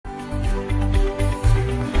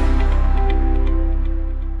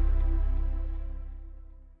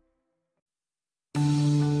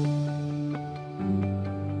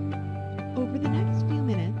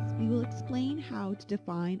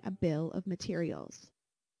define a bill of materials.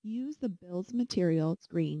 Use the Bills of Materials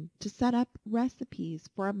screen to set up recipes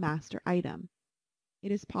for a master item.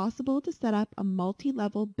 It is possible to set up a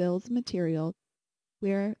multi-level Bills of Materials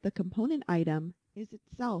where the component item is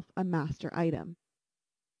itself a master item.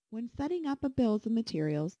 When setting up a Bills of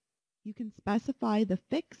Materials, you can specify the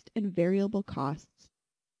fixed and variable costs.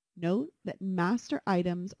 Note that master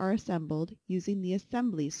items are assembled using the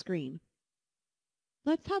Assembly screen.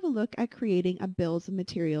 Let's have a look at creating a Bills of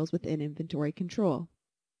Materials within Inventory Control.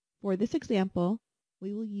 For this example,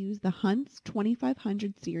 we will use the Hunt's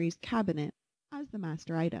 2500 series cabinet as the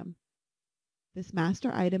master item. This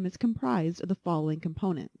master item is comprised of the following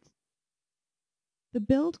components. The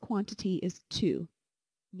build quantity is 2,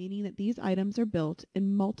 meaning that these items are built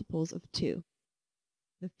in multiples of 2.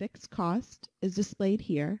 The fixed cost is displayed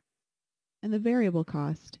here, and the variable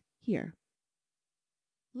cost here.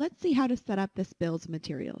 Let's see how to set up this Bills of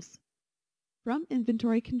Materials. From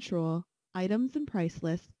Inventory Control, Items and Price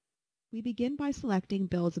Lists, we begin by selecting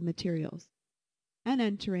Bills of Materials and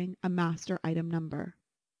entering a master item number.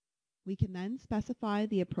 We can then specify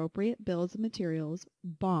the appropriate Bills of Materials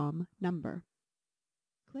BOM number.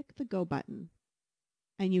 Click the Go button,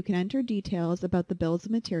 and you can enter details about the Bills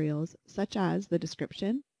of Materials such as the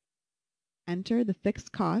description, enter the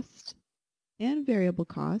fixed cost and variable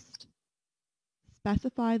cost,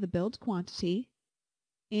 specify the build quantity,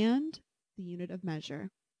 and the unit of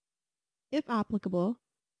measure. If applicable,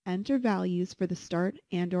 enter values for the start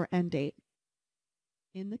and/or end date.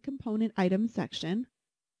 In the Component Items section,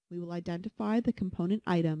 we will identify the component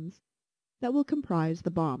items that will comprise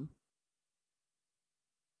the BOM.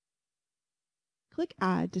 Click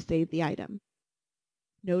Add to save the item.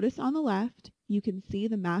 Notice on the left, you can see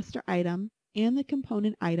the master item and the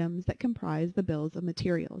component items that comprise the Bills of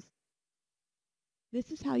Materials.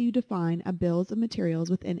 This is how you define a Bills of Materials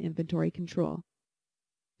within Inventory Control.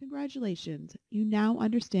 Congratulations, you now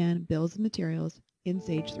understand Bills of Materials in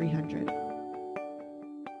Sage 300.